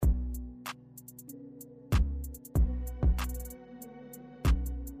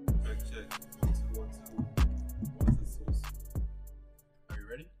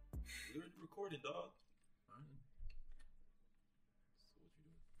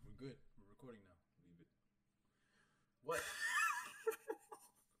good. We're recording now. Leave it. What?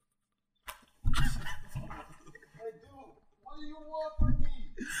 I do. What do you want from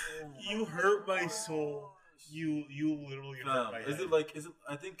me? You hurt my soul. You literally hurt my head. Is it like? Is it?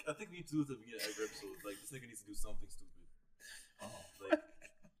 I think we need to do this at the beginning of every episode. Like this nigga needs to do something stupid. Like,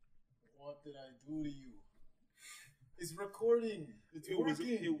 What did I do to you? It's recording. It's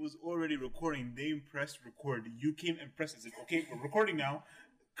working. It was already recording. They pressed record. You came and pressed it. Said, okay, we're recording now.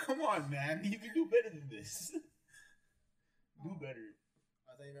 Come on, man. You can do better than this. Do better.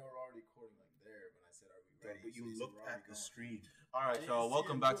 I thought you meant we're already recording like there when I said are we ready? But you So looked we're already at the going. screen. all right, I y'all. see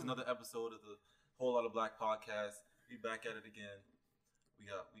Welcome it back to too. another episode of the Whole Lot of Black podcast. We back at it again. We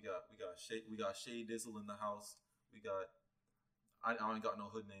got Shay Dizzle in the house. We got. I ain't got no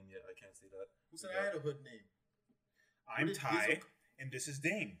hood name yet. I can't say that. Who said I had a hood name? I'm did Ty, Dizzle- and this is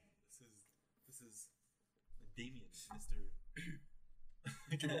Dane. This is Damien, Mr.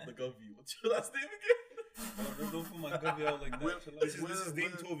 Give up the Govey. What's your last name again? Oh, don't put my gubby out like that. This is Dame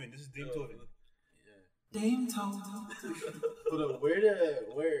Tovin. This is Dame Tovin. Hold up,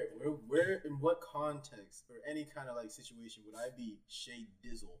 where, in what context or any kind of like situation would I be Shay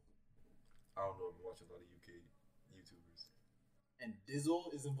Dizzle? I don't know. I've been watching a lot of UK YouTubers. And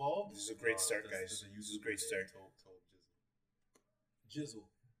Dizzle is involved? This is a great start, There's guys. a This is a YouTuber great start. named Tobe Jizzle. Jizzle.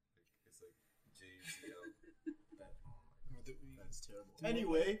 It's like JZL. That's terrible.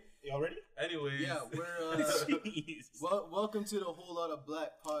 Anyway, Y'all ready? Anyways, yeah, we're Jeez. welcome to the Whole Lot of Black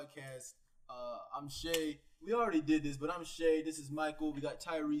podcast. I'm Shay. We already did this, but I'm Shay. This is Michael. We got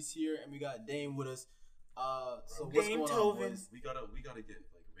Tyrese here, and we got Dame with us. So what's Dame going Tovin. on, boys? we gotta get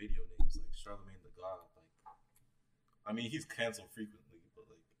like radio names like Charlemagne the God. Like, I mean, he's canceled frequently, but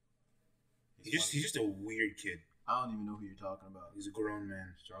like, He's just a weird kid. I don't even know who you're talking about. He's a grown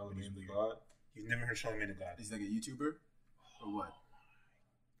man. Charlemagne the He's God. You've never heard Charlamagne the God. He's like a YouTuber, or what?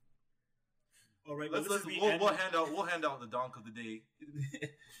 All right, We'll hand out the donk of the day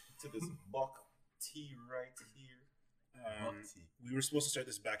to this Buck T right here. We were supposed to start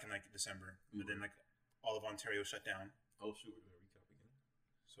this back in like December, but then like all of Ontario shut down. Oh shoot, we're gonna recap again.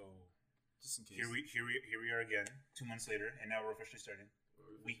 So Just in case. here we are again, 2 months later, and now we're officially starting.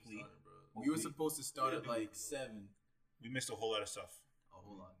 Weekly. We were supposed to start Yeah, at dude. like 7. We missed a whole lot of stuff. Oh,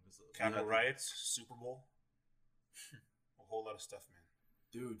 hold on. Capitol riots, Super Bowl, a whole lot of stuff, man.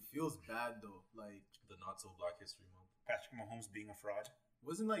 Dude, feels bad though. Like, The not so Black History Month. Patrick Mahomes being a fraud.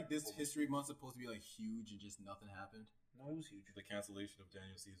 wasn't like this History Month supposed to be like huge and just nothing happened? No, it was huge. The cancellation of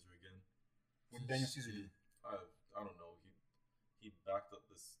Daniel Caesar again. What did Daniel Caesar do? I don't know. He backed up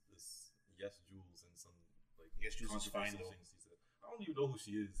this Yes Jules and some like Yes Jules is fine, controversial though. things he said. I don't even know who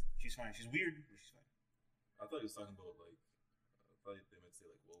she is. She's fine. She's weird, but she's fine. I thought he was talking about like I thought they meant to say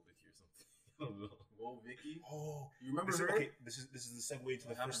like Whoa Vicky or something. I don't know. Whoa, Vicky. Oh, You remember this her? is, okay. This is the segue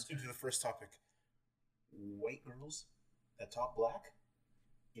to What the first topic. White girls that talk black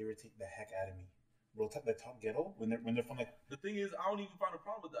irritate the heck out of me. Bro, that talk ghetto when they're from like The thing is, I don't even find a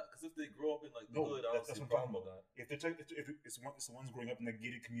problem with that because if they grow up in like the no, hood, I don't that's see a what I'm problem talking with about. that. If they're it's the ones growing up in the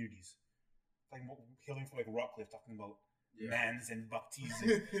gated communities, like hailing from like Rockcliffe, talking about mans and bhaktis,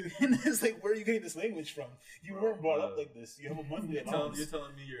 and it's like, where are you getting this language from? You weren't brought up like this. You have a Monday You're allowance.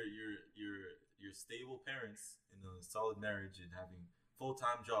 telling me your stable parents in a solid marriage and having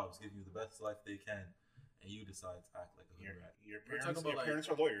full-time jobs, giving you the best life they can, and you decide to act like a hood rat. Your We're parents, talking about, your like- parents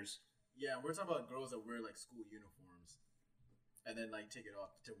are lawyers. Yeah, we're talking about girls that wear like school uniforms and then like take it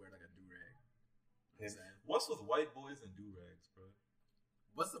off to wear like a do-rag. You know what I'm saying? What's with white boys and do-rags, bro?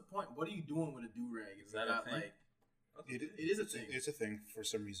 What's the point? What are you doing with a do-rag? If Is that you a got thing? like, It is a thing. It's a thing for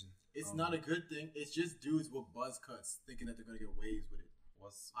some reason. it's not a good thing. It's just dudes with buzz cuts thinking that they're gonna get waves with it.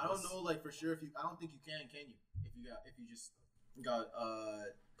 I don't know, like for sure. I don't think you can you? If you just got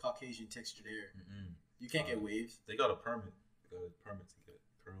Caucasian textured hair, you can't get waves. They got a permit. They got a permit to get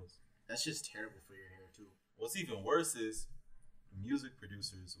curls. That's just terrible for your hair too. What's even worse is music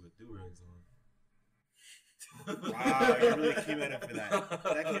producers with do-rags on. Wow, you really came at him for that.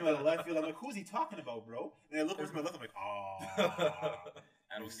 That came out of left field. I'm like, who's he talking about, bro? And I look over to my left. I'm like, oh,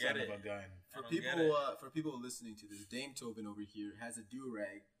 I don't get it. Of a gun. For don't get for people listening to this, Dame Tobin over here has a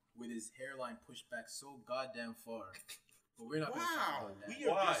do-rag with his hairline pushed back so goddamn far. But we're not gonna talk Wow, about that.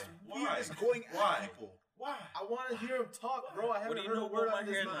 we are just going at people. Why? I want to hear him talk, bro. I haven't do you heard know a word about out of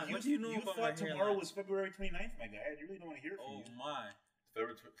my his hairline? mouth. What do you know You about thought my tomorrow hairline? was February 29th, my guy. I really don't want to hear it from Oh you. my!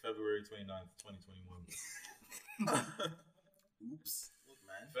 February 29th, 2021. Oops. Look,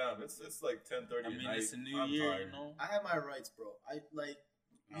 man. Fam, it's like 10:30 I mean, at night. it's a new I'm year, tired. you know. I have my rights, bro. I like.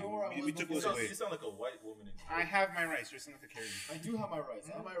 You know where I was we took before those this? away. You sound like a white woman. I have my rights. You're still not the carry. I do have my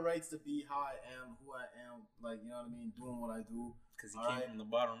rights. I have my rights to be how I am, who I am. Like, you know what I mean? Doing what I do. Because he All came right. from the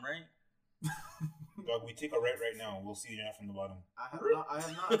bottom right. Dog, we take a right now. We'll see you're not from the bottom. I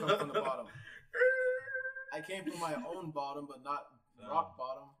have not come from the bottom. I came from my own bottom, but not rock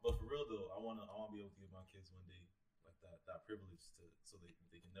bottom. But for real though, I wanna be able to give my kids one day like that privilege to so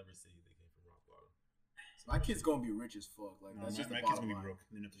they can never say they came from rock bottom. My kid's gonna be rich as fuck. Like No, that's just the my kid's bottom gonna be line. broke.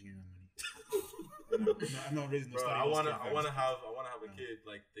 They're not touching any money. I'm not raising no Bro, study. I wanna have. have a kid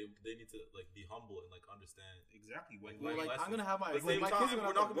like they need to like be humble and like understand. Exactly. What, Well, like lessons. I'm gonna have my. At the Like, same my time, kids are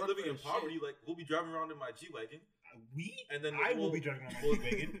we're gonna not gonna be living in poverty. Like we'll be driving around in my G wagon. and then I will be driving on my well,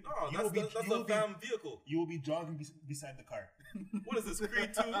 G-Wagon. No, that's a fam vehicle. You will be jogging beside the car. What is this,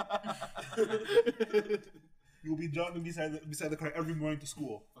 Creed 2? You will be jogging beside the car every morning to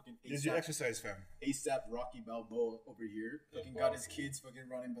school. Fucking There's your exercise, fam. ASAP Rocky Balboa over here. Fucking got his kids fucking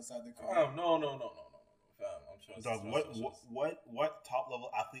running beside the car. Oh, no, fam. I'm trying Dog, what top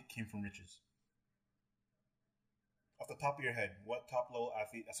level athlete came from riches? Off the top of your head, what top level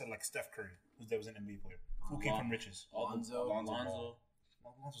athlete? I said like Steph Curry, that was an NBA player. Who came from riches? Lonzo.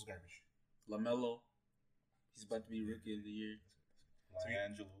 Lonzo's garbage. LaMelo. He's about to be rookie of the year.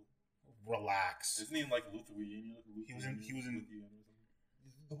 Angelo. Relax. Isn't he like Lithuanian? He was in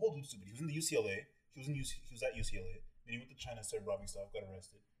the whole dude's stupid. He was in the UCLA. He was at UCLA. Then he went to China, started robbing stuff, got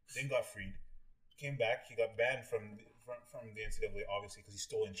arrested. Then got freed. Came back. He got banned from the NCAA, obviously, because he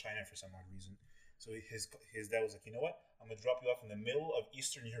stole in China for some odd reason. So his dad was like, you know what? I'm gonna drop you off in the middle of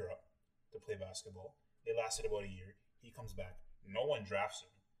Eastern Europe to play basketball. It lasted about a year. He comes back. No one drafts him.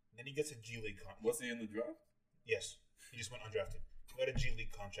 Then he gets a G League contract. Was he in the draft? Yes. He just went undrafted. He got a G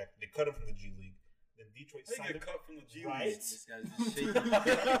League contract. They cut him from the G League. Then Detroit They signed get him. cut from the G Right. League. This guy's just shaking.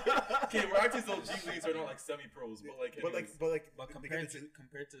 Okay, we're actually still G Leagues are not like semi-pros, but like, But But compared to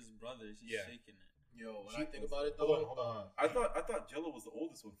his brothers, he's Yeah. shaking it. Yo, when I think about it Hold though, on. I thought Jello was the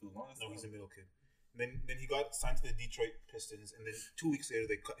oldest one for the longest. No, time. he's a middle kid. Then he got signed to the Detroit Pistons, and then 2 weeks later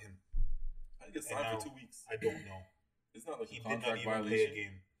they cut him. I think it's And signed now- for 2 weeks. I don't know. It's not like He a did not contract even play a violation.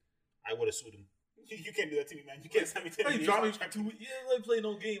 game. I would have sued him. You can't do that to me, man. You can't sign me to Hey, the drop me contract. 2 weeks. You didn't let me play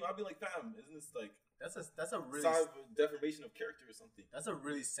no game. I'd be like, fam, isn't this like that's a really defamation of character or something? that's a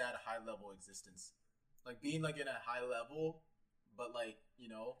really sad high level existence. Like being like in a high level, but like you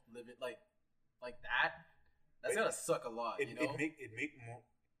know living like that. That's gotta suck a lot. It You know.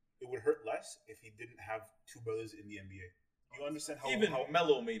 It would hurt less if he didn't have two brothers in the NBA. You understand how Even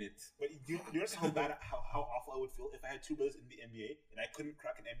Melo made it. But you understand how bad how awful I would feel if I had two brothers in the NBA and I couldn't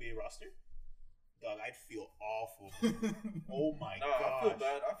crack an NBA roster? Dog, I'd feel awful. Oh my god.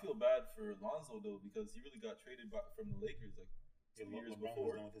 I feel bad for Lonzo though because he really got traded from the Lakers like 2 years LeBron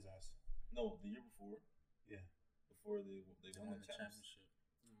before. was done with his ass. No, the year before. Yeah. Before they They won won the the championship.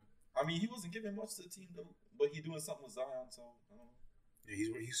 championship. I mean, he wasn't giving much to the team though, but he doing something with Zion. So I don't know. Yeah,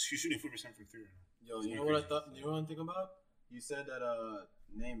 he's shooting 40% from three right now. Yo, It's you going know what I crazy. thought? You know what I'm thinking about? You said that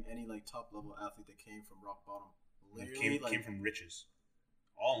name any like top level athlete that came from rock bottom. Literally, Came from riches.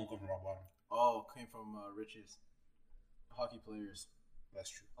 All of them come from rock bottom. came from riches. Hockey players, That's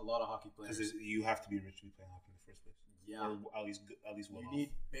true. a lot of hockey players. Because you have to be rich to be playing hockey in the first place. Yeah, Or at least well you off.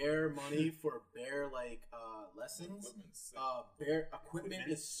 need bare money for bare like lessons. Equipment's sick. Bare equipment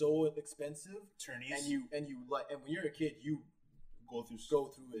is so expensive, Attorneys. and you like, and when you're a kid, you go through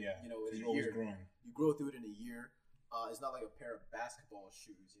it. Yeah, You know, in you're a always year. growing. You grow through it in a year. It's not like a pair of basketball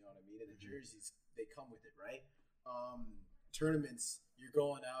shoes, you know what I mean? And the jerseys, they come with it, right? Tournaments, you're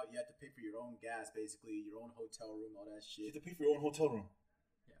going out, you have to pay for your own gas, basically, your own hotel room, all that You shit. have to pay for your own hotel room.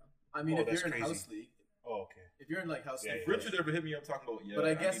 I mean, Oh, if that's you're in crazy. house league, Oh, okay. if you're in like house Yeah, league, yeah. Richard ever hit me up talking about but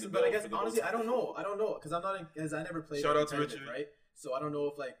I guess honestly, I don't know, because I never played. Shout out to competitive, Richard. right? So I don't know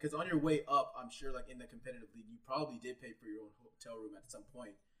if like, because on your way up, I'm sure like in the competitive league, you probably did pay for your own hotel room at some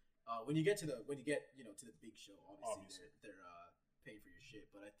point. When you get to the big show, obviously. they're paying for your shit.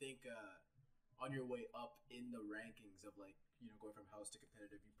 But I think on your way up in the rankings of like going from house to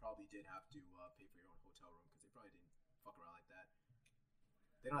competitive, you probably did have to pay for your own hotel room because they probably didn't fuck around like that.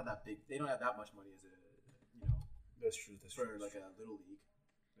 They don't have that big. They don't have that much money as a That's true. That's for true. like a little league.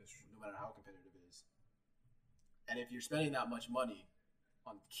 That's true. No matter how competitive it is. And if you're spending that much money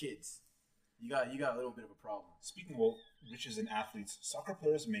on kids, you got a little bit of a problem. Speaking of riches and athletes, soccer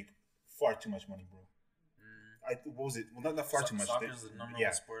players make far too much money, bro. What was it? Well, not far too much. Soccer's the number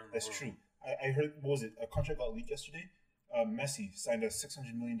one sport in the that's world. true. I heard. What was it? A contract got leaked yesterday. Messi signed a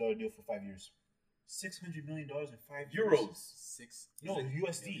 $600 million deal for 5 years. $600 million in 5 years. Euros. Six. No,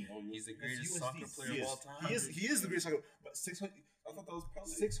 USD. He's the It's greatest USD. soccer player He of is. all time. He is the greatest soccer. But 600 I thought that was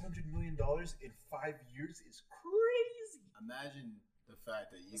probably $600 million in 5 years is crazy. Imagine The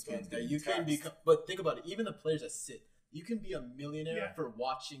fact that you That's can why it's that getting you can taxed. become, but think about it. Even the players that sit, you can be a millionaire Yeah. for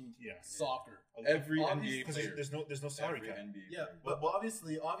watching soccer. Every Obviously, NBA because player. there's no salary Every cap. NBA Yeah, player. but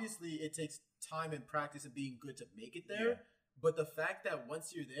obviously, it takes time and practice and being good to make it there. Yeah. But the fact that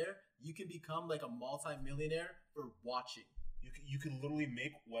once you're there, you can become like a multi-millionaire for watching. You can literally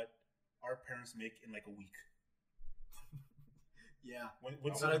make what our parents make in like a week. Yeah, When I Out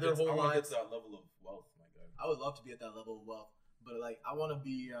wanna of their get- whole I wanna lives. get to that level of wealth, my guy. I would love to be at that level of wealth, but like I want to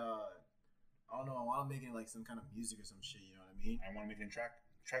be. I don't know. I want to make it like some kind of music or some shit. You know what I mean? I want to make it in track.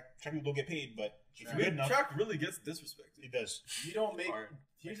 Track people don't get paid, but if Track- you're good enough, Track really gets disrespected. it does. You don't make. Hard.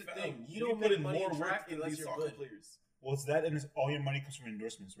 Here's the Like, thing: fam, you don't put make in money more in work track than unless these you're soccer good. players. Well, it's that, and all your money comes from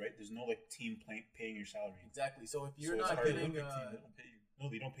endorsements, right? There's no like team paying your salary. Exactly. So if you're So it's not hard. getting, Olympic team, they don't pay you. No,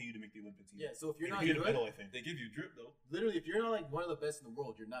 they don't pay you to make the Olympic team. yeah. So if you're They not give you the medal, good, I think. They give you drip though. literally, if you're not like one of the best in the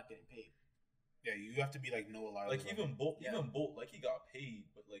world, you're not getting paid. Yeah, you have to be like Noah Lyles. Like even Bolt, Yeah. like he got paid,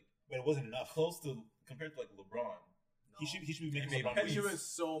 but like but it wasn't enough. close to compared to like LeBron. He should be making made LeBron pennies. He pennies. was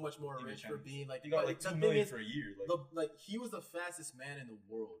so much more He made rich for pennies. being like. He got but like the $2 thing million is, for a year. Like like he was the fastest man in the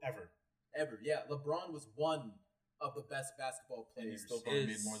world ever. ever. Yeah, LeBron was one of the best basketball and he players. still probably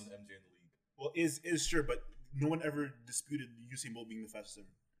made Is- more than MJ in the league. Well, is sure, but no one ever disputed Usain Bolt being the fastest ever.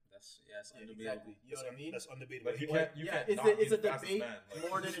 That's Yeah, undebatable. exactly. You know what I mean? That's undebatable. Like you He- can't, you Yeah, can't it's not a, be it's the a fastest debate man. Like,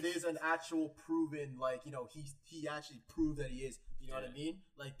 more than it is an actual proven. Like he actually proved that he is. You know what I mean?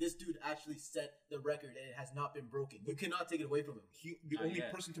 Like this dude actually set the record and it has not been broken. You cannot take it away from him. the Not only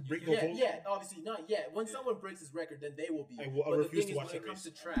yet. person to break the Yeah, whole. yeah, obviously not yet. When Yeah. someone breaks his record, then they will be. I But the refuse thing to is, watch when it that comes to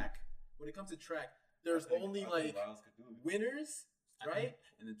race. track, there's I think- only I like think Lyles could do it. winners, right?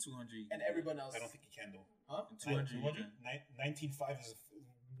 And then 200. And everyone else. I don't think he can though. Huh? And 200. you 200? can. 19.5 is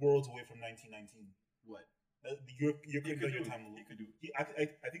worlds away from 1919. What? You're He putting could down your do time a it. He little. could do it.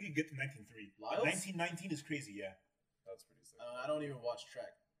 I think he could get to 19.3. Lyles? 1919 is crazy, yeah. That's pretty sick. I don't even watch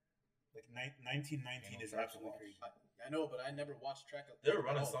track. Like 1919 You know, is track's absolutely wild. crazy. I know, but I never watched track. They're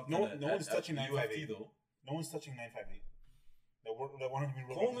running at all. something. No one's touching at 958. UFT though. No one's touching 958. That one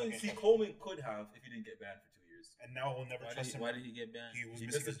be Coleman could have if he didn't get banned for 2 years. and now we'll never trust him. Why did he get banned? He was He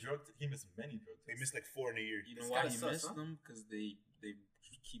missing. missed he missed many drug tests. They missed like 4 in a year. You know It's why kinda he sus, missed huh? them? Because they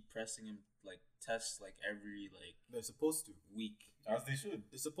keep pressing him like tests like every They're supposed to. week. As they should.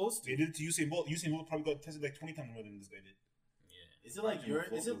 They're supposed to. They did it to Usain Bolt. Usain Bolt probably got tested like 20 times more than this guy did. Yeah. Is it like Imagine urine?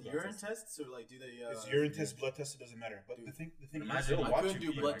 if Is it Flojo got urine tested. tests or like do they? It's urine test, blood test, it doesn't matter. But Dude. the thing But is, imagine- They'll I watch couldn't you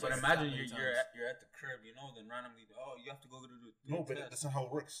do pee, blood like, But tests imagine that many you're times. you're at the curb, then randomly, oh, you have to go to do no, a but test. that's not how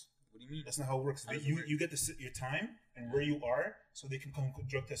it works. What do you mean? That's not how it works. How does it You work? you get to sit your time and where you are, so they can come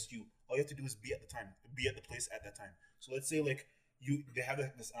drug test you. All you have to do is be at the time, be at the place at that time. So let's say like they have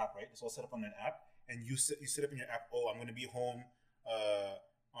this app, right? It's all set up on an app, and you set up in your app. Oh, I'm going to be home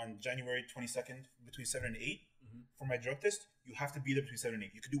on January 22nd between 7 and 8 Mhm. for my drug test. You have to be there between 7 and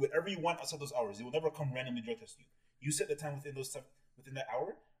 8. You can do whatever you want outside those hours. They will never come randomly drug test you. You set the time within that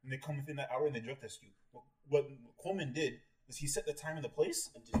hour, and they come within that hour and they drug test you. What Coleman did is he set the time and the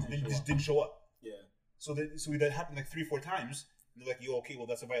place, And just and then didn't show just up. didn't show up. Yeah. So that happened like 3-4 times. And they're like, "Yo, okay, well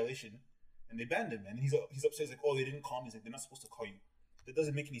that's a violation," and they banned him. And he's upset. He's like, "Oh, they didn't call me." He's like, "They're not supposed to call you." That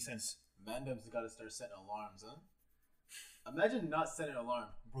doesn't make any sense, Mandem's got to start setting alarms, huh? Imagine not setting an alarm.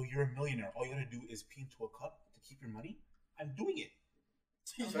 bro. You're a millionaire. All you gotta do is pee into a cup to keep your money. I'm doing it.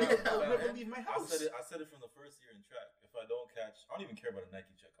 I'll never leave my house. I said it from the first year in track. If I don't catch, I don't even care about a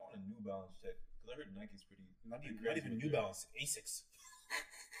Nike check. I want a New Balance check because I heard Nike's pretty. Not pretty even crazy with New their- Balance, Asics.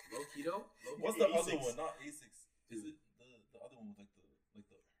 Low keto. What's the other Asics. one? Not Asics. Is it the other one with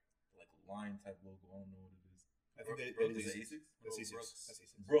like the line type logo? I don't know what it is. I think that Brooks, is is it Asics? That's Oh, Asics. Brooks. That's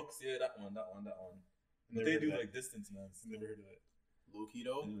Asics. Brooks, yeah, that one. But Never they heard do of that. like distance, man. Never heard of that. Low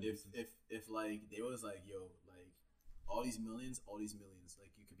keto. Yeah, If like they was like, yo, like all these millions,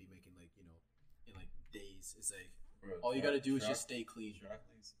 like you could be making like in like days. It's like Bro, all you track- gotta do is track- just stay clean, track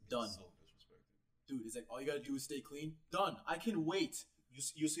leagues is Done. So disrespected. dude. It's like all you gotta do is stay clean. Done. I can wait.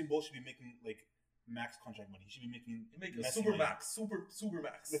 Usain Bolt should be making like max contract money. He should be making You make a messy super money. max, super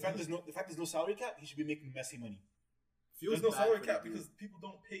max. The fact there's no salary cap. He should be making messy money. Feels There's no bad salary for cap the dude. because people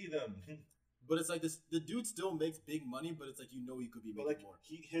don't pay them. But it's like this. The dude still makes big money, but it's like he could be But making like more.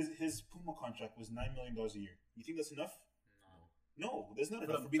 his Puma contract was $9 million a year. You think that's enough? No. No, that's not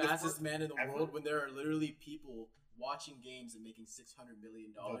For enough. the being fastest first man in the ever. world, when there are literally people watching games and making $600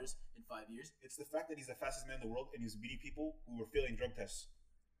 million in 5 years. It's the fact that he's the fastest man in the world and he's beating people who were failing drug tests.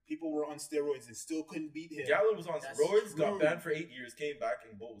 people were on steroids and still couldn't beat him. Gallon was on That's steroids, got true. banned for 8 years, came back,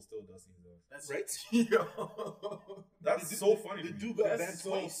 and Bolt was still dusting his ass. That's Right? Yo. That's so funny. The to me. dude got banned That's so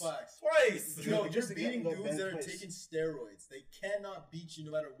twice. facts. Twice. Dude, Yo, just you're to get beating got dudes banned that are twice. taking steroids. They cannot beat you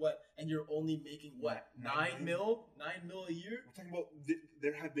no matter what, and you're only making what? Nine 9 mil? 9 mil a year? We're talking about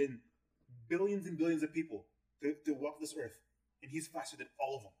there have been billions and billions of people to walk this earth, and he's faster than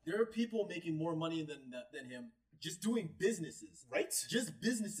all of them. There are people making more money than him just doing businesses. Right? Just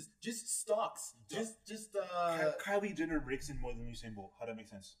businesses, just stocks, Yeah. Kylie Jenner breaks in more than Usain Bolt. How that make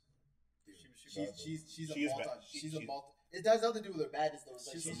sense? She's She is a multi. bad. She's a She- multi. It has nothing to do with her badness though. It's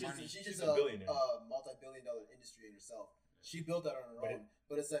like She's money. she's She's just a billionaire. multi-billion-dollar industry in herself. She built that on her But own.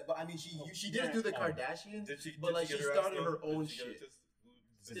 But it's like, but I mean, she yeah. didn't do the Oh. Kardashians. Did But, like, get she her ass started done? her own Did she get shit. her tits?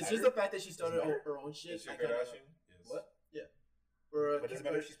 Does it It's matter? just the fact that she started Does it her own shit. Is she a I kinda- Kardashian? Yes. What? Yeah. Or But does it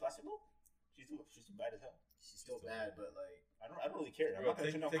matter if she's plastic though? She's too bad as hell. she's still bad, but like. I don't really care. I'm Bro, not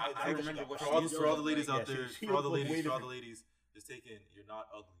gonna take- turn off. take- I don't remember what For she all, used for all to the look ladies like. out Yeah, there, she for all the looked way ladies, for all the different. ladies, just take it in. You're not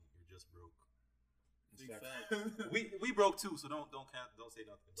ugly. You're just broke. Big Fact. fact. We broke too, so don't say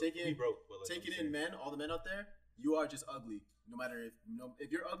nothing. But Take it we in- broke. But like Take I'm it saying, in, men. All the men out there, you are just ugly. No matter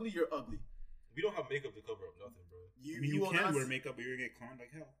if you're ugly, you're ugly. We don't have makeup to cover up nothing, bro. You, I mean, you will can not wear s- makeup, but you're gonna get clowned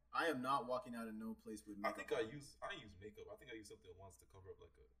like hell. I am not walking out of no place with I makeup. think I on. use makeup. I think I use something once to cover up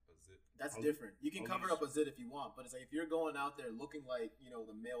like a zit. That's I'll- different. You can I'll cover use- up a zit if you want, but it's like if you're going out there looking like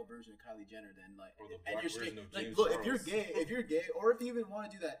the male version of Kylie Jenner, then like Or the and black you're version straight. of Like, James look, if you're Charles. gay, or if you even want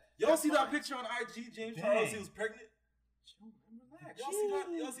to do that, Y'all that's see that fine. picture on IG? James Dang. Charles, he was pregnant. Relax. Y'all see that?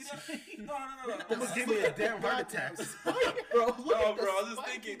 Y'all see that? No. Almost gave me a damn heart attack. Spike, bro. Look No, at the bro, I was just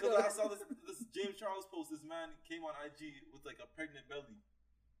spike thinking he because I got. saw this James Charles post. This man came on IG with like a pregnant belly.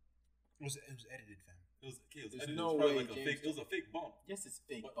 It was edited, fam. It was There's edited. no It was probably way like a James fake. It was a fake bump. Yes, it's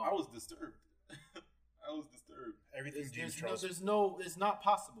fake. But bump. I was disturbed. I was disturbed. Everything James Charles. It's not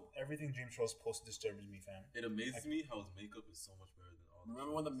possible. Everything James Charles posts disturbs me, fam. It amazes me how his makeup is so much better than all.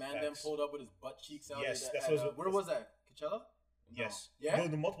 Remember when the man then Facts. pulled up with his butt cheeks out? Yes, at, that's at, what was- where was that? Coachella? Yes. Yeah?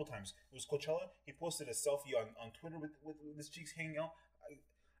 No, multiple times. It was Coachella. He posted a selfie on Twitter with his cheeks hanging out.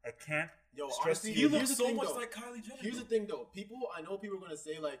 I can't. Yo, Stress honestly, you. He here's looks the so thing, much though. like Kylie Jenner. Here's the thing, though. I know people are gonna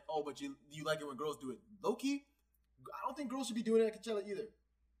say like, "Oh, but you like it when girls do it." Low key, I don't think girls should be doing it at Coachella either.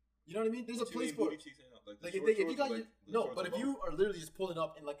 You know what I mean? There's a place for it. Like if you got but if you are literally just pulling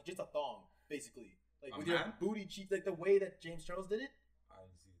up in like just a thong, basically, like A with your man? booty cheeks, like the way that James Charles did it. I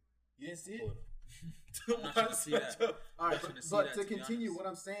didn't see it. You didn't see it. I'm not gonna see that. All right, I'm not gonna see but that, to to be continue, honest. what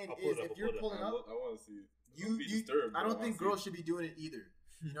I'm saying I'll pull is, it up, if I'll you're pull it pulling I up, want to see it. you I don't think girls should be doing it either.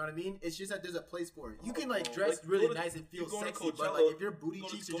 You know what I mean? It's just that there's a place for it. You can like dress Like, really go to- nice and feel you go to sexy, but Coachella, like if your booty go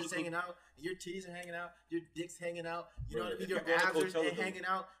to- cheeks go are just to hanging out, and your titties are hanging out, your dick's hanging out, you know Right. what I mean? If Your you go to abs are Coachella, though- hanging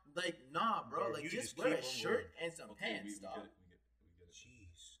out. Like, nah, bro. Bro, Like, you just just wear a keep on shirt going. and some pants, we dog. get it.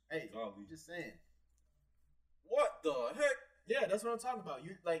 Jeez. Hey, Golly. just saying. What the heck? Yeah, that's what I'm talking about.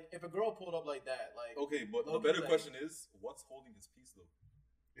 You like if a girl pulled up like that, like Okay, but the Logan's better like- question is, what's holding his piece though?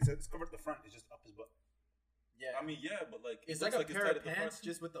 It's covered at the front. It's just up his butt. yeah, I mean, yeah, but like it's it like looks a it's pair tight of at the pants front.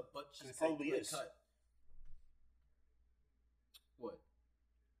 just with the butt cheeks probably like, is. cut. What?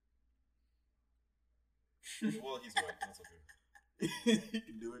 Well, he's white. That's okay. You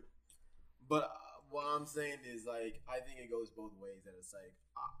can do it. But what I'm saying is like I think it goes both ways. That it's like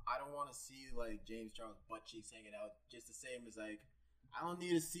I don't want to see like James Charles butt cheeks hanging out just the same as like I don't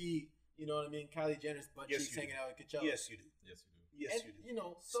need to see what I mean Kylie Jenner's butt Yes, cheeks you do. hanging out at Coachella. Yes, you do. Yes, you do. Yes, And, you do. You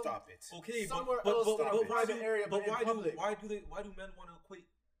know, Stop it. Okay, somewhere but, else, but, not but, a private area, but in why public. do men want to equate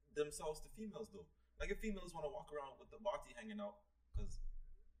themselves to females though? Like if females want to walk around with the body hanging out because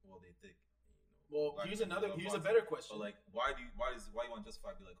they thick. Well, Black here's people love a bodies. better question. But like, why you want to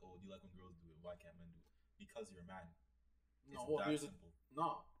justify be like, oh, do you like when girls do it? Why can't men do it? Because you're a man. It's no, well, that here's simple.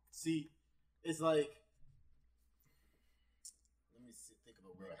 see, it's like let me think of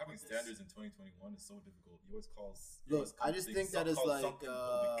a Bro, word. having for this. standards in 2021 is so difficult. You always call. Look, I just think that it's like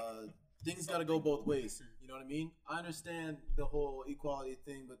things got to go both ways. You know what I mean? I understand the whole equality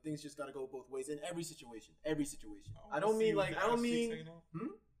thing, but things just got to go both ways in every situation. Every situation. I don't mean like I don't mean.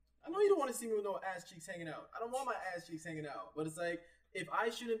 I know you don't want to see me with no ass cheeks hanging out. I don't want my ass cheeks hanging out. But it's like if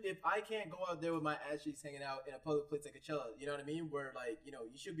I can't go out there with my ass cheeks hanging out in a public place like Coachella, you know what I mean? Where like you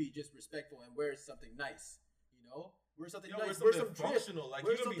should be just respectful and wear something nice. Wear something nice. Wear some functional. Like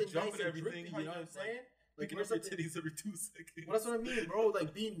wear you're gonna be something nice jumping and everything. drippy, you know what I'm saying? Like Picking wear up your something. titties every 2 seconds. Well, that's what I mean, bro.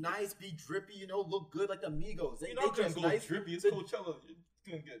 Like be nice, be drippy. Look good like the Migos. They You're not dress gonna go nice. drippy. It's The- Coachella.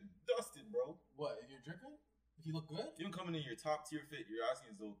 You're gonna get dusted, bro. What if you're dripping? If you look good? You don't come in your top tier fit. You're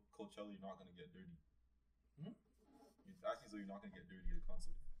asking as though Coachella, you're not gonna get dirty. Hmm? You're asking as though you're not gonna get dirty at a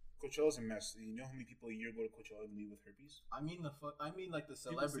concert. Coachella's a mess. You know how many people a year go to Coachella and leave with herpes? I mean like the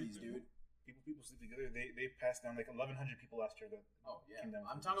celebrities, dude. People sleep together. They passed down like 1,100 people last year. That Oh yeah, came down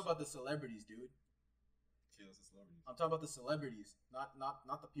I'm with talking herpes. about the celebrities, dude. Kills the celebrities. I'm talking about the celebrities, not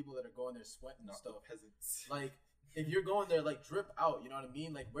the people that are going there sweating and Not stuff. the peasants. Like, if you're going there, like, drip out. You know what I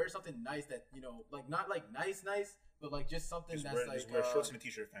mean? Like, wear something nice that, you know, like, not like nice, but like just something Just that's wear like shorts and a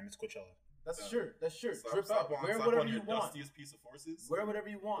t-shirt, fam. It's Coachella. That's shirt. That's shirt. Drip Stop out. on- Wear stop whatever on you your want. Dustiest piece of forces. Wear whatever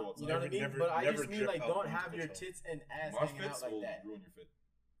you want. Cool, You know what I mean? never- But I never just mean drip like out don't into have your Coachella. tits and ass Mosh hanging out pits like will that. ruin your fit.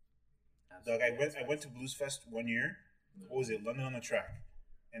 Dog, I went to Blues Fest one year. What was it? London on the Track,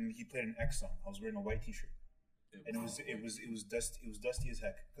 and he played an X song. I was wearing a white t-shirt, and it was dusty as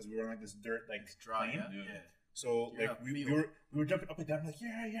heck because we were on like this dirt like It's dry. plain. Yeah. Yeah. So You're like not we feeling were jumping up and down like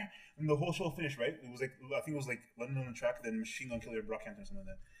yeah, and the whole show finished right. It was like I think it was like London on the Track, then Machine Gun Kelly or Brockhampton or something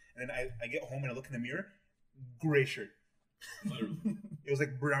like that. And then I get home and I look in the mirror, gray shirt. Literally. It was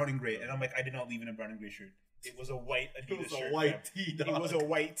like brown and gray, and I'm like I did not leave in a brown and gray shirt. It was a white Adidas It was a shirt. white fam. tee, It dog. was a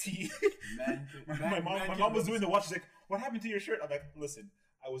white tee. Man, my mom was doing the watch. She's like, "What happened to your shirt?" I'm like, "Listen,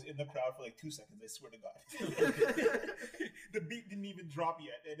 I was in the crowd for like 2 seconds. I swear to God." The beat didn't even drop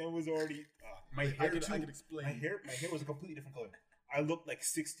yet, and it was already my hair. I could too. explain. My hair was a completely different color. I looked like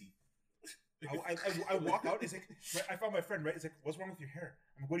 60. I walk out. It's like I found my friend. Right? It's like, "What's wrong with your hair?"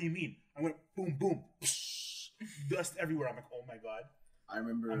 I'm like, "What do you mean?" I went boom, boom, dust everywhere. I'm like, "Oh my God, I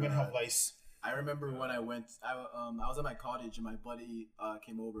remember. I'm gonna have lice." I remember when I went. I was at my cottage and my buddy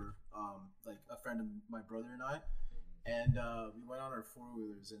came over, like a friend of my brother and I, and we went on our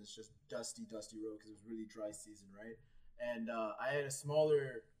 4-wheelers and it's just dusty road because it was really dry season, right? And I had a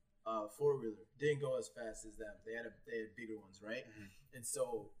smaller 4-wheeler, didn't go as fast as them. They had bigger ones, right? Mhm. And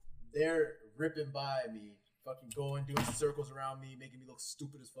so they're ripping by me, fucking going, doing circles around me, making me look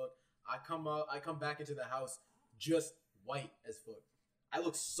stupid as fuck. I come back into the house just white as fuck. I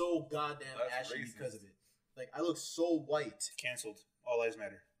look so goddamn That's ashy racist. because of it. Like, I look so white. Canceled. All lives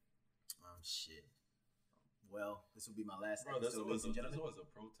matter. Shit. Well, this will be my last Bro, there's episode, always, ladies and there's gentlemen. always a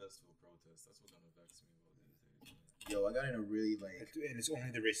protest to a protest. That's what kind of vex me about these days. Yo, I got in a really, like, And it's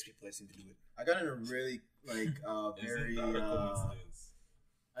only the racist people that seem to do it. I got in a really, like, very, Isn't that a coincidence?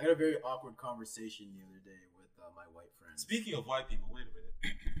 I got a very awkward conversation the other day with my white friends. Speaking of white people, wait a minute.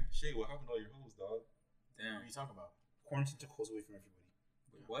 Shay, what happened to all your hoes, dog? What Damn. are you talking about? Quarantine took holes away from everybody.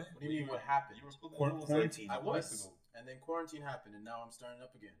 Wait, what? What do you mean, what happened? You were supposed to Quarantine. I like, 2 weeks was, ago. and then quarantine happened, and now I'm starting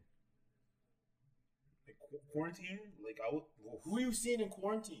up again. Like quarantine, like I would. Who are you seeing in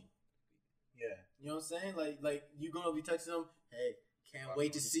quarantine? Yeah. You know what I'm saying? Like you gonna be texting them, hey, can't God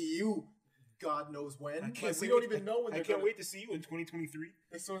wait to knows. see you. God knows when. I Like, can't we wait- don't even know when I they're can't gonna, wait to see you in 2023.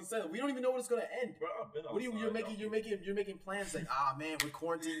 That's what I'm saying. We don't even know when it's gonna end. Bro, I've been What are you? outside, You're making plans like, man, when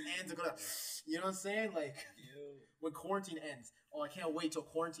quarantine ends, I'm gonna. You know what I'm saying? Like, when quarantine ends. Oh, I can't wait till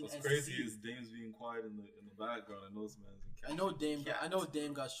quarantine What's ends. crazy to see is Dame's being quiet in the background and those man's in I know Dame. I know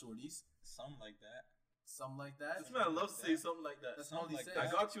Dame got shorties. Something like that. Something like that. This man loves to say something like that. That's all he like says. I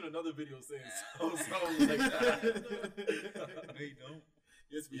that. got you in another video saying Yeah. something like that. No, you don't.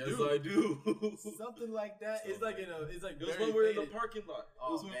 Yes, we Yes, do. I do. Something like that. It's like it's like It was very when we were in the faded. parking lot. It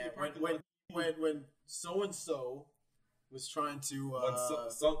Oh was when we were in man, the parking lot. when so and so was trying to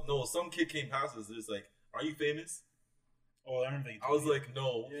When some kid came past us, it's like, "Are you famous?" Oh, I remember that. You I told was me. like,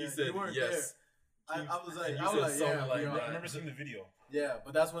 "No." Yeah, he you said, weren't "Yes." I was like, You I was said like, something yeah, like we that. are. I remember seeing the video. Yeah,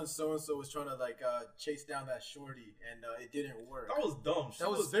 but that's when so and so was trying to like chase down that shorty, and it didn't work. That was dumb. That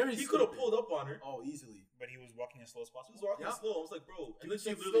was very He could have stupid. pulled up on her. Oh, easily. But he was walking as slow as She possible. was walking Yeah. slow. I was like, "Bro," and then she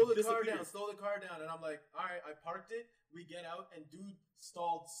Like, literally disappeared. slow the car down, and I'm like, all right, I parked it. We get out, and dude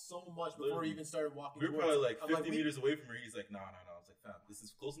stalled so much before he Literally. even started walking. We were towards probably us. like I'm 50 we- meters away from her. He's like, "Nah." I was like, "Fam, this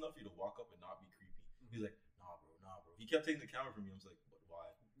is close enough for you to walk up and not be creepy." He's like, "Nah, bro." He kept taking the camera from me. I was like, "But why?"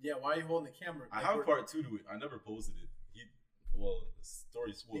 Yeah, why are you holding the camera? I Like, have we're- part 2 to it. I never posted it. The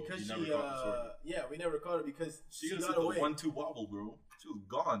story spoiled. because He she, never caught the shorty. yeah, we never caught her because She she got got the away. 1-2 wobble, bro. She was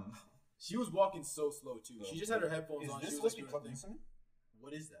gone. She was walking so slow too. She just had her headphones Is on. this She supposed was to be like plugged doing in her thing. something?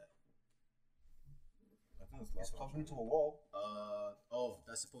 What is that? I think it's It's plugged into a wall.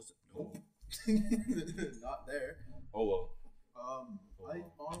 That's supposed to no, not there. Oh well. I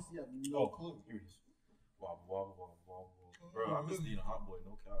honestly have no clue. Here it is. Wobble. Bro, I miss being a hot boy.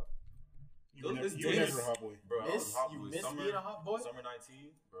 No cap. You were Those never, you were days- never a hot boy. Bro, I was Miss, a hot you boy. miss Summer, being a hot boy? Summer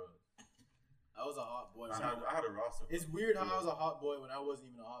 19, bro. I was a hot boy. I had a roster. It's weird how I was a hot boy when I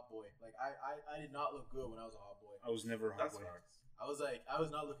wasn't even a hot boy. Like I did not look good when I was a hot boy. I was never a hot That's boy. facts. I was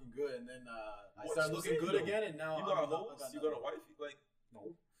not looking good, and then I What started you looking saying, good though? again, and now You got a I'm hoes? You got a wife? Like, No.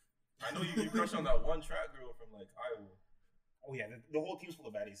 I know you crushed on that one track girl from like Iowa. Oh yeah, the whole team's full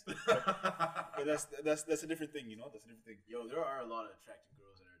of baddies. But that's a different thing, you know. That's a different thing. Yo, there are a lot of attractive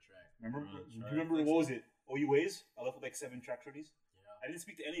girls that are track. Remember? Right, Do you right. remember what was it? OUAs? I left with like 7 track shorties. Yeah. I didn't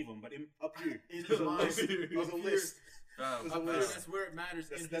speak to any of them, but up here, In there's his a mind. list. There's a Up list. Fam, There's a Up list. there, that's where it matters.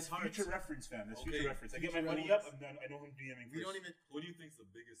 That's, in that's his heart. future reference, fam. That's Okay, future reference. I get my future money reference. up. I know who I'm DMing first. We don't even. who do you think's the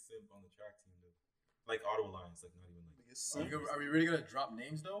biggest simp on the track team, though? Like Ottawa Lions, like not even like. Are we really gonna drop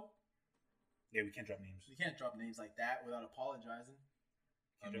names though? Yeah, we can't drop names. We can't drop names like that without apologizing.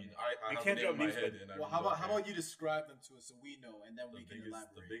 I mean, We I have can't a name drop in my names, head, but- and I Well, really how don't about you describe them to us so we know, and then care. we can The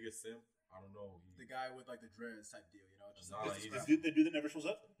elaborate. biggest simp? I don't know. The guy with like the dreads type deal, you know? Just Nah, just he describe just- The dude that never shows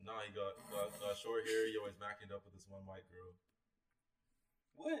up? Nah, he got short hair. He always macking up with this one white girl.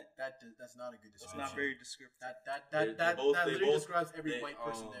 What? that's not a good It's description. not very descriptive. They That both- literally describes every white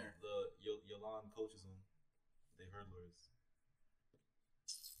person there. The Yolan coaches them. They hurdlers.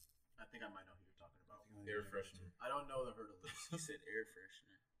 I think I might know who you're talking about. Air freshener. I don't know the hurdlers. He said air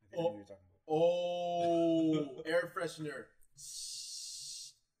freshener. I think I know what you're talking about. Oh, air freshener.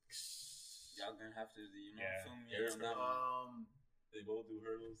 Y'all gonna have to, Yeah. film me Air on that one. They both do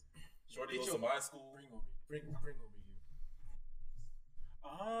hurdles. Shorty Get goes your- to my school. Bring over here.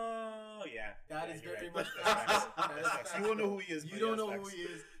 Oh, yeah. That Yeah, is you're very right. much That's facts. facts. That is That's facts. facts. You won't know who he is. You but don't yeah, know that's who he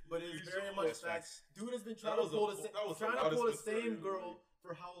is, but it's You very sure? much That's facts. Dude has been That trying to was a- pull that was the trying to pull the loudest same whisper. girl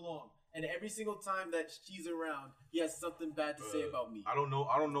for how long? And every single time that she's around, he has something bad to say about me. I don't know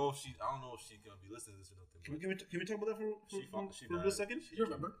if she's gonna be listening to this or nothing. Can we talk about that for She a bad. second? You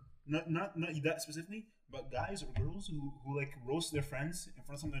remember? Not that specifically, but guys or girls who like roast their friends in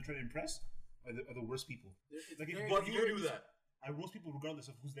front of someone they're trying to impress are the worst people. It's Like, very- But you do that. I roast people regardless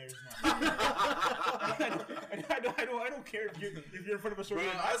of who's there or not. I don't care if you're in front of a story.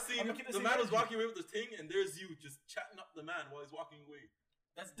 Bro, I seen I'm looking at the the man same was walking away with his thing, and there's you just chatting up the man while he's walking away.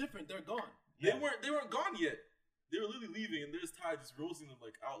 That's different. They're gone. They weren't gone yet. They were literally leaving, and there's Ty just roasting them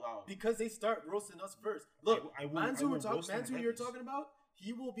like out loud. Because they start roasting us first. Look, I will man's who roast them you're regardless. talking about,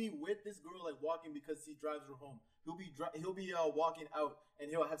 he will be with this girl like walking because he drives her home. He'll be walking out and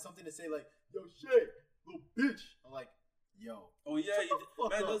he'll have something to say like, "Yo, Shay, little bitch." I'm like, "Yo, Oh yeah, Shut the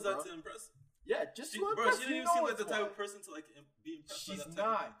fuck man up, does that bro. to impress. yeah, just She, to bro, impress she you, didn't even know seem like the it's type why. of person to like be impressed. by She's that type of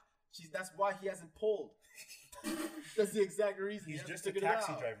not. That's why he hasn't pulled. That's the exact reason. He's He just hasn't a figured it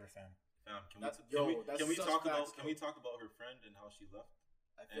taxi out. driver, fam. Fam, can That's- we, can we, that's can we such talk facts, about can we though. talk about her friend and how she left?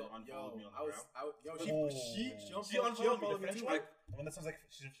 I feel, and unfollowed me on the I was, gram? she unfollowed me, unfollowed The me French too. one? like- The one that sounds like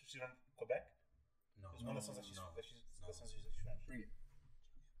she's from Quebec? No, There's one that sounds like she's no. that sounds like she's French. Bring it.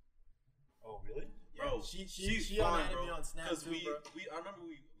 Oh, really? Yeah, Bro, she she's on fine, me bro. on Snap Because too, bro. I remember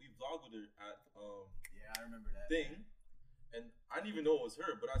we vlogged with her at Yeah, I remember that. thing, and I didn't even know it was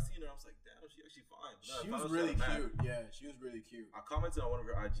her, but I seen her. I was like, damn, she actually fine. But then I She found was out really had a man. cute. Yeah, she was really cute. I commented on one of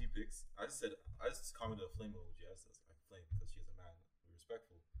her IG pics. I just commented a flame emoji. I said like flame because she's a man. We're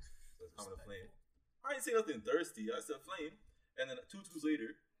respectful. So I just commented flame. I ain't say nothing thirsty. I said flame, and then 2 tweets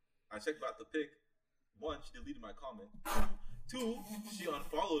later, I checked out the pic. 1, she deleted my comment. 2, she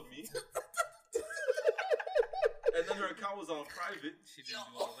unfollowed me. And then her account was on private. She didn't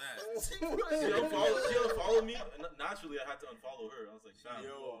do all that. She unfollowed me. And naturally, I had to unfollow her. I was like, damn.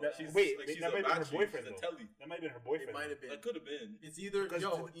 Yo, she's, wait, like, she's that a might be her battery. boyfriend, She's a though. telly. That might have been her It boyfriend. might have been. That could have been. It's either Because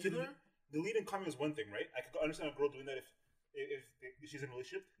either delete and comment is one thing, right? I could understand a girl doing that if she's in a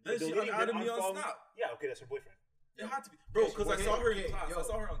relationship. Then But she deleting and unadded me on unfollowing- Snap. Yeah, okay, that's her boyfriend. It had to be, bro, because I saw her in okay, class. yo. I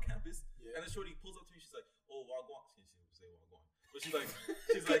saw her on campus, Yeah. and then Shorty pulls up to me. She's like, "Oh, wagwan." She didn't say wagwan, but she's like,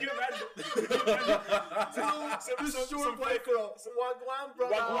 Can you imagine? short black girl. Wagwan,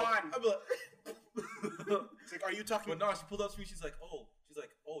 bro. Wagwan. I'm like, It's like, are you talking? but no, she pulled up to me. She's like, "Oh,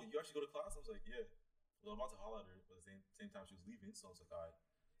 you actually go to class?" I was like, "Yeah." Well, I'm about to holler at her, but at the same time she was leaving, so I was like, "All right,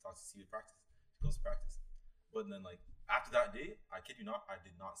 talk to see you at practice." She goes to practice, but then like after that day, I kid you not, I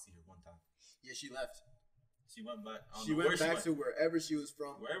did not see her one time. Yeah, she left. She went back. I don't She know went where back to wherever she was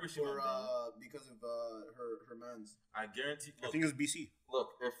from. Wherever she for, went, bro. because of her man's. I guarantee. I Look, think it was BC.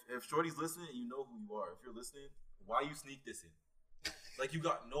 Look, if Shorty's listening, you know who you are. If you're listening, why you sneak this in? Like you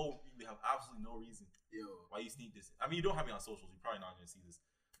have absolutely no reason Yo, why you sneak this in. I mean, you don't have me on socials. You're probably not gonna see this,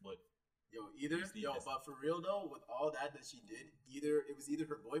 but either You sneak yo, this but for real though, with all that she did, it was either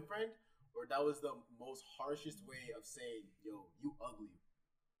her boyfriend or that was the most harshest way of saying, "Yo, you ugly."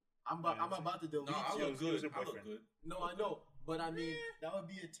 I'm about to delete no, I you. look It was good. her I look boyfriend. good. No, I know, but I mean that would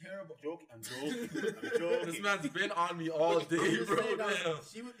be a terrible. I'm joking. This man's been on me all I'm day, just bro. saying, Damn. it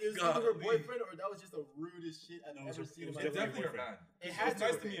was either her Golly. boyfriend or that was just the rudest shit I've No, it ever was seen in it my was It's life. definitely her boyfriend. man. It She's had to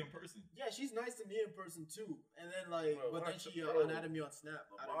nice be. to me in person. Yeah, she's nice to me in person too. And then like, Bro, but then what? she Bro. unadded me on Snap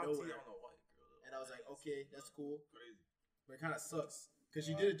out of Auntie nowhere, on a white girl. and I was like, okay, that's cool, Crazy. but it kind of sucks Because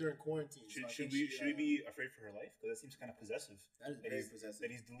she did it during quarantine. So Should we be afraid for her life? Because that seems kind of possessive. That is very possessive.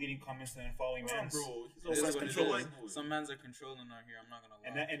 That he's deleting comments and then following mans. Bro, This is what it is. white boy. Some mans are controlling out here. I'm not gonna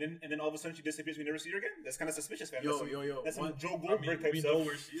lie. And then all of a sudden she disappears. We never see her again. That's kind of suspicious, fam. Yo. That's some Joe I mean, Goldberg type we stuff. know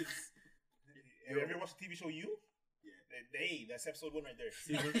where she is. Have you ever watched the TV show You? Yeah. Hey, that's episode 1 right there.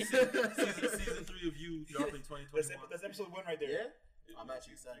 Season 3 of You dropping 2021. That's episode 1 right there. Yeah? I'm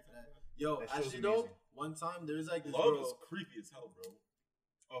actually excited for that. Yo, That show's actually though, amazing. one time there's like this Love girl. is creepy as hell, bro.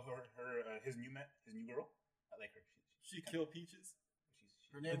 Oh, his new girl. I like her. She killed Peaches.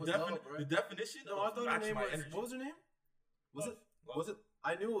 Her name was Love, bro. The definition No, I of thought her match name my was. energy. What was her name? Was Love. it?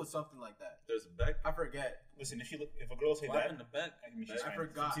 I knew it was something like that. There's Beck. I forget. Listen, if a girl say What that, happened to Beck? I mean, she's I fine.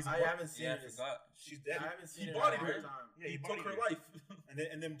 forgot. Season I one? haven't seen Yeah, I it. forgot. She's I dead. haven't seen He it bodied in a her. long time. Yeah, He he took bodied her her. life.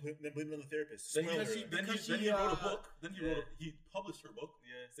 And then blame it on the therapist. Then Spoiler Because alert. she- he wrote a uh, book. Then he published her book.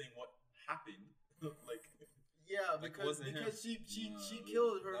 Saying what happened. Like Yeah, Like, it because wasn't him. she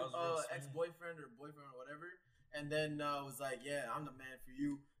killed her That was real smooth. ex-boyfriend or boyfriend or whatever, and then was like, yeah, I'm the man for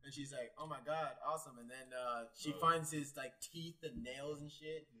you. And she's like, oh my god, awesome. And then she finds his like teeth and nails and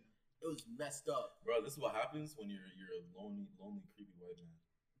shit. It was messed up. bro, this is what happens when you're a lonely, creepy white man.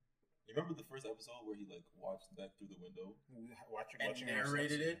 You remember the first episode where he like watched Beck through the window? And Watching her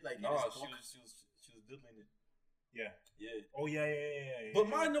narrated sex, it like No, in his she book. was diddling it. Yeah. Yeah. Oh yeah. But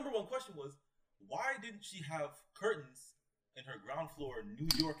my number one question was, why didn't she have curtains in her ground floor New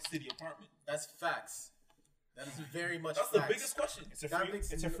York City apartment? That's facts. That is very much That's facts. the biggest question. It's a That free.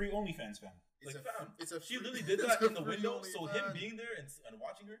 makes It's a no- free OnlyFans, fam. It's Like, a, fam, it's a She free- literally did it's that a in the free window, so him OnlyFans. being there and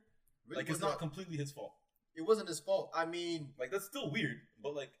watching her, Really like it's was not completely his fault. It wasn't his fault. I mean, Like that's still weird,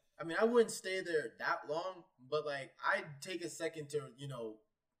 but like I wouldn't stay there that long, but like I'd take a second to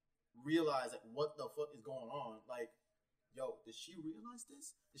realize like what the fuck is going on. Like, yo, did she realize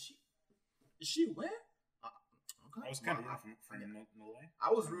this? Is she aware? Okay. I was kind of rooting for him. No lie.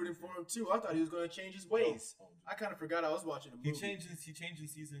 I was rooting for him too. I thought he was going to change his ways. I kind of forgot I was watching a movie. he changed in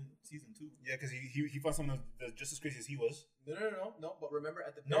season 2. Yeah, because he found someone that's just as crazy as he was. No. But remember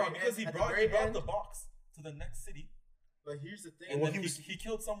at the No, very because end, he brought the box to the next city, But here's the thing. and Well, then he was- he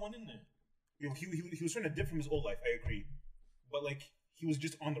killed someone in there. He was trying to dip from his old life. I agree, but like he was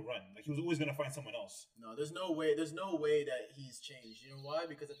just on the run. Like he was always gonna find someone else. No, there's no way. There's no way that he's changed. You know why?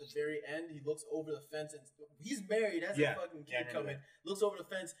 Because at the very end, he looks over the fence and he's married, has Yeah. a fucking Yeah, I kid remember coming. Looks over the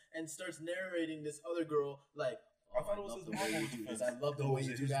fence and starts narrating this other girl like, I thought it was love his the mom way you with do the this. fence. I love the No, way it you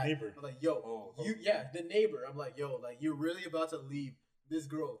was do his that. neighbor. I'm like, yo, Oh, you, okay. yeah, the neighbor. I'm like, yo, like you're really about to leave this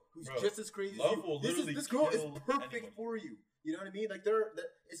girl who's Bro, just as crazy love as you. will literally This girl is kill perfect anyone. for you. You know what I mean? Like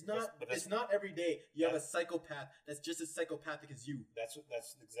it's not But that's- it's not every day you have a that's- psychopath that's just as psychopathic as you. That's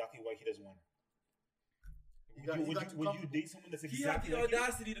exactly why he doesn't win. You got too Would you comfortable. date someone that's He had exactly the like you?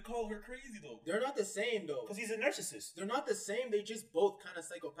 audacity to call her crazy though. They're not the same though. Because he's a narcissist. They're not the same. They just both kind of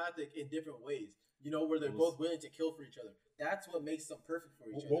psychopathic in different ways. You know, where they're both willing to kill for each other. That's what makes them perfect for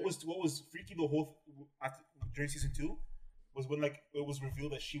each What other. was freaky the whole during season 2 was when like it was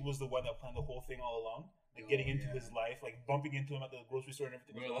revealed that she was the one that planned the whole thing all along, like getting into his life, like bumping into him at the grocery store and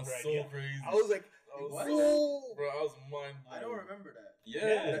everything. Bro, was that's her so idea. crazy. I was like, What? whoa. Bro, I was mind blown. I don't remember that.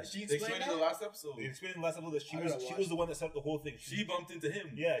 Yeah, She they explained explained in the that? last episode. They explained in the last episode that I gotta she watch was the one that set up the whole thing. She bumped into him.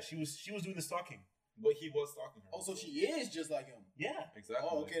 Yeah, she was doing the stalking. But he was stalking her. Also, she is just like him. Yeah. Exactly.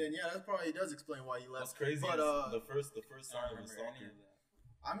 Oh, like okay, then him. yeah, that probably does explain why he What's left. crazy But, is the first I sign don't of a remember any stalker.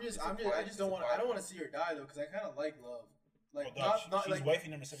 of that. I just don't want. I don't want to see her die though, because I kind of like Love. Like Oh, dog, not she's like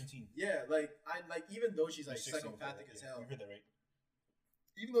wifey number 17. yeah, like I like even though she's like She's 16 psychopathic before, as yeah. hell. You heard that right?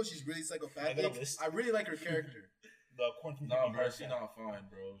 Even though she's really I got a psychopathic, list. I really like her character. The quarantine. Nah, baby bro, girl, she's yeah. not fine,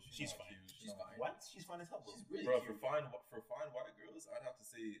 bro. She's not fine. cute. She's not fine. What? She's fine as hell, bro. She's really Bro, cute. for fine white girls, I'd have to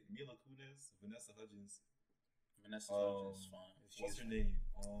say Mila Kunis, Vanessa Hudgens. Vanessa Hudgens is fine. What's her name?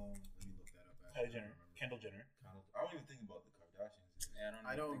 Let me look that up. Kylie Jenner, Kendall Jenner. I don't even think about the Kardashians. Yeah,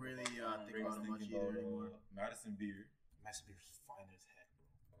 I don't really think I was about them much thinking either about anymore. Madison Beer, Massive Beer's fine as heck,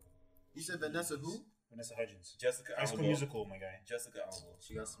 bro. You said Vanessa who? Vanessa Hudgens. Jessica High School Alba. Musical, my guy. Jessica Alba.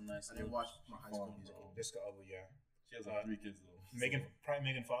 She got some nice. I didn't watch my High School Fun, Musical. bro. Jessica Alba, yeah. She has like 3 kids though. Megan, So- probably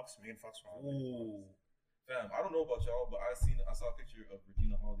Megan Fox. Megan Fox. Ooh. Fam, I don't know about y'all, but I saw a picture of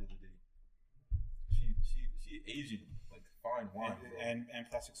Regina Hall the other day. She Asian, like fine wine, bro. And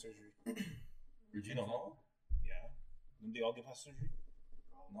plastic surgery. Regina Hall? Yeah. Didn't they all get plastic surgery?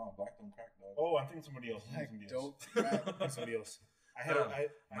 No, black don't crack, dog. Oh, I'm thinking somebody else. Like, I'm thinking dope. somebody else. I Fam, I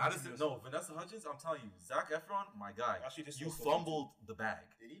Madison, no, Vanessa Hudgens. I'm telling you, Zac Efron, my guy. Actually, this You was so fumbled the bag.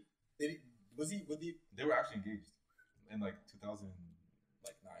 Did he? Was he? They were actually engaged in like 2009.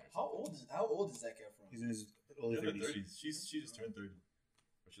 How old is Zac Efron? He's in his early In the 30s. 30s. She just turned 30.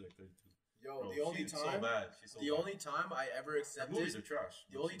 Or she's like 32. Yo, Bro, the only she's time, so bad. She's so the bad. only time I ever Her accepted, movies are trash.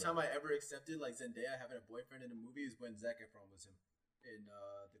 the only time I ever accepted like Zendaya having a boyfriend in a movie is when Zac Efron was him in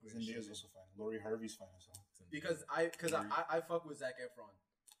The Greatest Zendaya's Showman. also fine. Laurie Harvey's fine as well. Because I fuck with Zac Efron,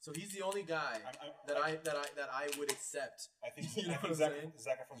 so he's the only guy that I would accept. I think You know I what think I'm saying?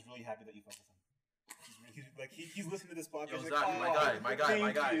 Zac Efron's really happy that you fuck with him. He's listening to this podcast. Yo, he's Zach, like, my "Oh, guy,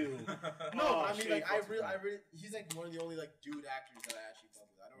 my thank guy." you." No, Oh, but I mean, shit, like, I fucks with really, him. he's like one of the only like dude actors that I actually fuck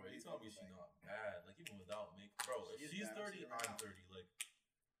with. I don't Bro, really you telling me fuck she with, not bad? Like even without make, bro. If She is she's bad, 30, she's I'm around. 30. Like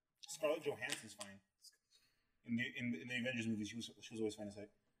Scarlett Johansson's fine. In the Avengers movies, she was always fine as heck.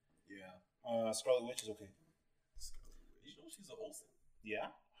 Yeah. Scarlet Witch is okay. you know she's an Olsen.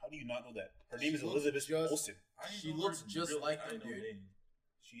 Yeah? How do you not know that? Her name She is looks Elizabeth just- Olsen. I ain't She know looks her just real- like I them, know her dude. name.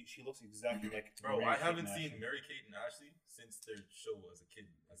 She looks exactly like Bro, Mary I Kate haven't and seen Ashley. Mary Kate and Ashley since their show as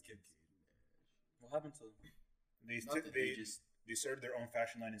kids. What happened to them? Nothing, They started their own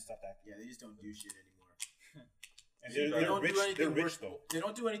fashion line and stopped acting. yeah, they just don't do shit anymore. And They they're don't do rich. anything They're rich worth- though. They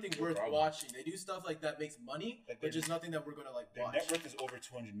don't do anything No worth problem. watching. They do stuff like that makes money, Like but their- just nothing that we're gonna like Their watch. net worth is over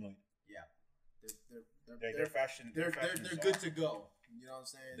 200 million. They're fashion. they're fashion is good off. to go. You know what I'm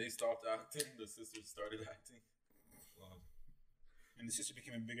saying? They stopped acting. The sisters started acting. Wow. And the sister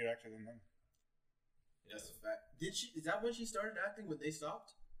became a bigger actor than them. That's a fact. Did she? Is that when she started acting? When they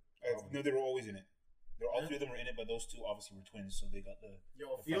stopped? No, they were always in it. All Yeah. three of them were in it, but those two obviously were twins, so they got the.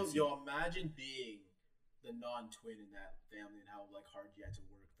 Imagine being the non-twin in that family and how like hard you had to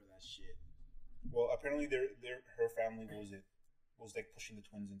work for that shit. Well, apparently, her family was like pushing the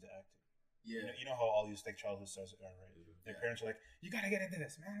twins into acting. Yeah. You know how all these like childhood stars are, right? Their Yeah. parents are like, "You gotta get into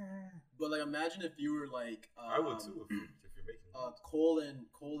this, man." But like, imagine if you were like, I would too if you're making. Cole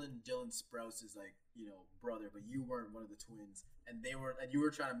and Dylan Sprouse's like brother, but you weren't one of the twins, and you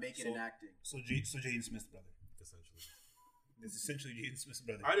were trying to make it in acting. So Jaden Smith's brother. Essentially. It's essentially Jaden Smith's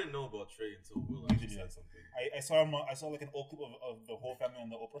brother. I didn't know about Trey until Will You actually did, yeah. said something. I saw him. I saw like an old clip of the whole family on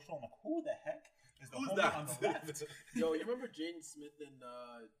the Oprah show. I'm like, who the heck is the Who's homie that? on the left? Yo, you remember Jaden Smith in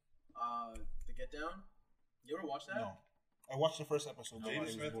The Get Down? You ever watch that? No, I watched the first episode. but Jaden it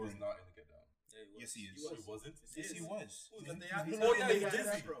was Smith was boring. not in the Get Down. Yes, he is. He was. He wasn't. Yes, he was. But He's- they he's have literally yeah, in he's the-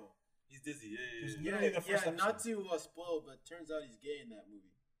 dizzy. bro. He's dizzy. He's Yeah. literally in the first not episode. to spoil, but turns out he's gay in that movie.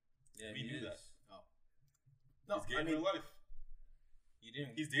 Yeah, We he knew is. that. No, He's gay I in mean, real life. You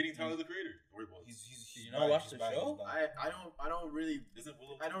didn't. He's dating Tyler the Creator. Or he was. He's you not bad, watch he's the bad, show? he's bad. I don't really Isn't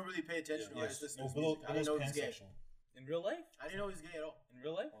Willow? pay attention Yeah, to Yes. his No, listeners' Willow, music. I didn't know he was gay. pansexual. In real life? I didn't know he was gay at all. In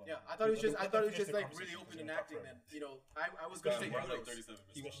real life? Yeah, I thought he was just Let me finish the like conversation really because open we're in gonna talk acting. forever. Then I was This gonna guy take runs like notes. 37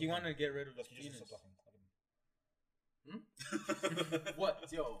 minutes. He wanted to get rid of his Look, you just penis. stop talking. What,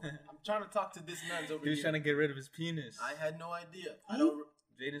 yo? I'm trying to talk to this man's over He was here. trying to get rid of his penis. I had no idea. I don't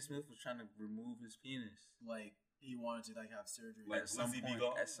Jaden Smith was trying to remove his penis. like. He wanted to like have surgery. Like, At some Lizzie point.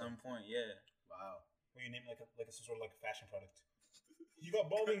 Beagle? At some point, yeah. Wow. Or you name it like some sort of like fashion product. You got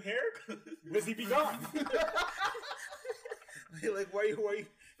balding hair? Lizzie be gone. Like why you?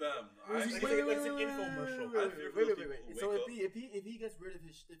 Fam, Wait, I- wait, wait, it's an infomercial. I fear for those people who So wake if he gets rid of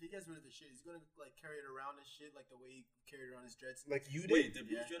his shit, he's gonna like carry it around his shit like the way he carried around his dreads. Like you did? Wait, did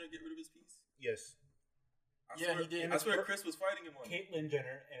Yeah. Bruce Jenner get rid of his piece? Yes. I Yeah, swear, he did. I swear Chris was fighting him on it. Caitlyn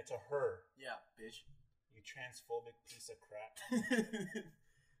Jenner, and it's a her. Yeah, bitch. You transphobic piece of crap.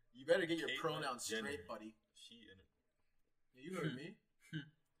 You better get your Caitlyn pronouns Jenner. straight, buddy. She and Yeah, you heard me.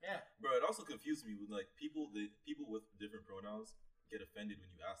 Yeah. bro, it also confused me with like people with different pronouns get offended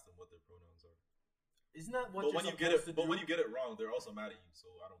when you ask them what their pronouns are. Isn't that what But you're when you supposed get it, to but do? when you get it wrong, they're also mad at you. So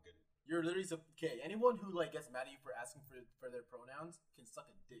I don't get it. You're literally okay. Anyone who like gets mad at you for asking for their pronouns can suck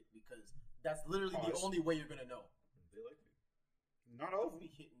a dick because that's literally the Pause. only way you're gonna know. They like it. Not all of Don't them.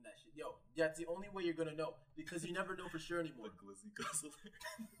 be hitting that shit, yo. That's the only way you're gonna know because you never know for sure anymore. Like Glizzy Guzzler.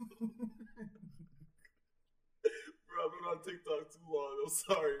 Bro, I've been on TikTok too long. I'm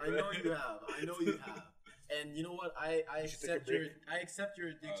sorry, I man. know you have. I know you have. And you know what? I You should take a accept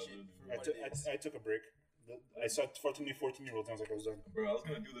your break. addiction for I what it is. I took a break. I saw too many 14-year-olds. I was like, I was done. Bro, I was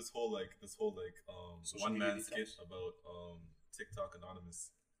gonna do this whole Social one media man skit detox. about TikTok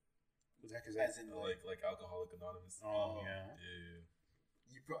Anonymous, Who the heck is that? As in, like Alcoholic Anonymous. Oh, yeah.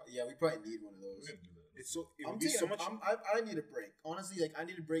 Yeah. we probably need one of We're those. gonna do that. It I'm would be so much. I need a break. Honestly, like I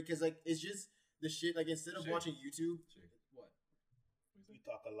need a break because like it's just the shit. Like instead of Shit. watching YouTube, Shit. what? You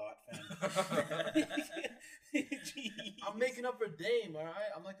talk a lot, fam. I'm making up for Dame. All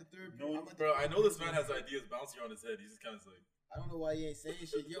right, I'm like the third. No, I'm like the Bro, I third know this person. man has ideas bouncing around his head. He's just kind of like, I don't know why he ain't saying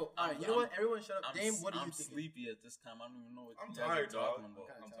shit. Yo, all right, you I'm- know what? Everyone, shut up. I'm, Dame, what do I'm you think? sleepy at this time. I don't even know what I'm you guys tired, are talking I'm dog. about.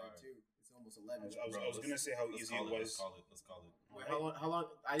 kind I'm of tired tired. too. It's almost 11. I was gonna say how easy it was. Let's call it. Wait, how long? How long?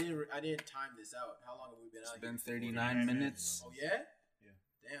 I didn't time this out. How long have we been It's out? been Here? 39 minutes. Oh yeah. Yeah.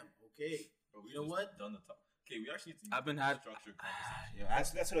 Damn. Okay. Bro, we You know just what? Done the top. Okay, we actually need to I've been had- structured conversation. Yeah,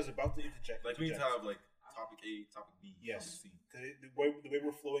 That's what I was about to interject. Like we need to have like topic A, topic B, Yes. topic C. The way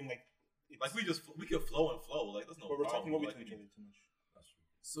we're flowing, like Like we could flow and flow. Like there's no. but we're talking problem. over Like, each other too much. That's true.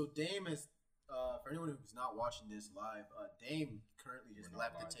 So Dame is, for anyone who's not watching this live, Dame currently just We're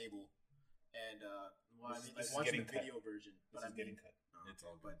not left the live. table, and well, I This mean, is like watching getting the cut. video version. This But is I getting mean, cut. It's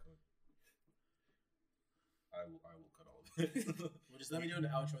all but good. I will cut all of it. well, just let me do an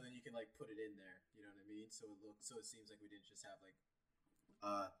outro, and then you can like put it in there. You know what I mean? So it seems like we didn't just have like.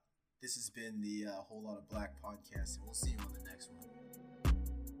 This has been the Whole Lot of Black podcast, and we'll see you on the next one.